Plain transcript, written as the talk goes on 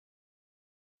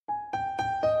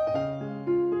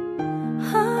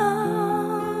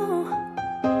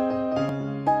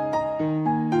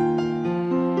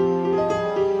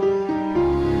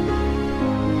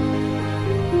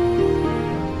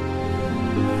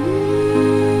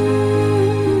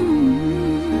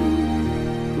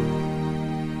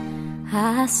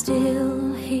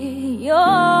still hear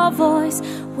your voice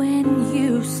when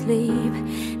you sleep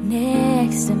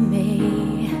next to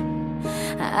me.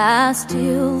 I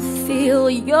still feel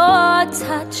your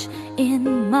touch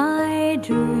in my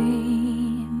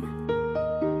dream.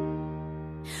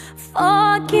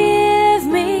 Forgive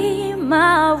me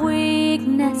my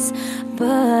weakness,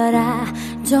 but I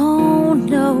don't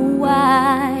know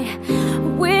why.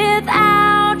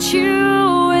 Without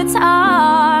you, it's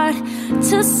hard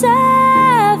to survive.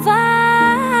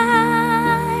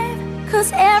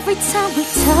 'Cause every time we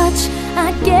touch, I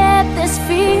get this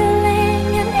feeling,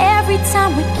 and every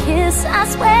time we kiss, I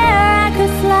swear I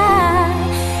could fly.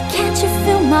 Can't you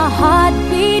feel my heart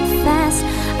beat fast?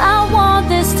 I want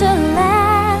this to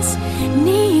last.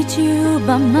 Need you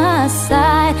by my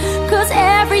side. 'Cause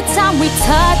every time we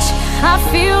touch, I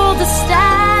feel the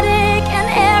static, and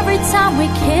every time we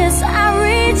kiss, I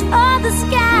reach for the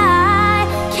sky.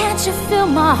 Can't you feel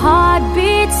my heart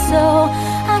beat so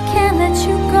I can't let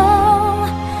you go?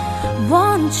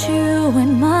 Want you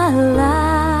in my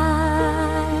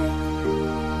life.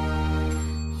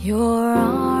 Your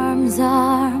arms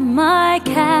are my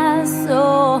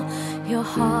castle, your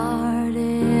heart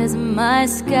is my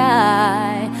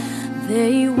sky.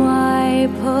 They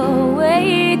wipe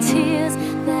away tears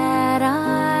that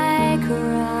I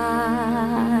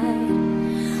cried.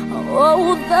 Oh,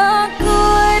 the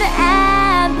good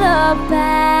and the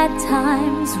bad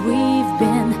times, we've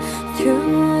been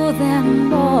through them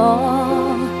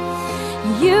all.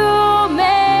 You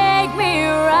make me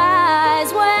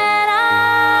rise when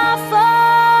I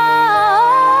fall.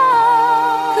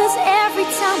 'Cause every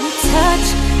time we touch,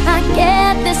 I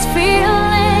get this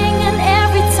feeling, and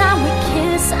every time we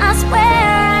kiss, I swear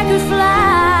I could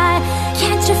fly.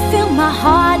 Can't you feel my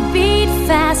heart beat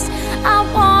fast? I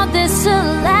want this to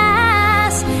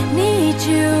last. Need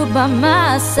you by my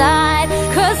side.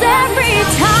 'Cause every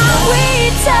time we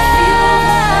touch,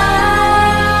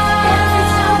 every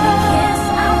time we kiss,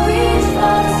 I reach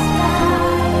for the sky.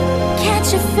 Can't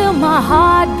you feel my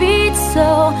heart beat so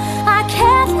I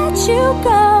can't let you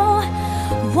go?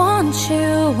 Want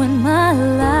you in my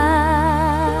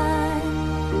life.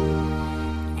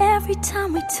 Every time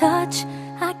we touch,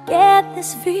 I get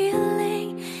this feeling.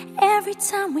 Every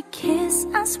time we kiss,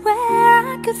 I swear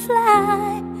I could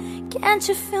fly. Can't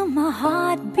you feel my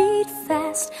heart beat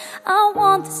fast? I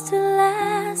want this to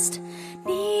last.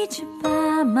 Need you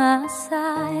by my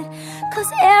side. 'Cause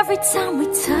every time we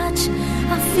touch,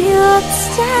 I feel the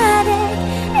static.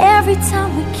 Every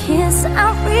time we kiss, I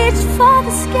reach for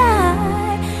the sky.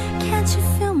 Can't you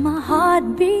feel my heart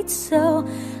beat so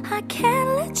I can't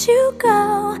let you go?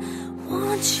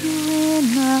 Want you in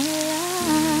my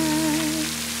life.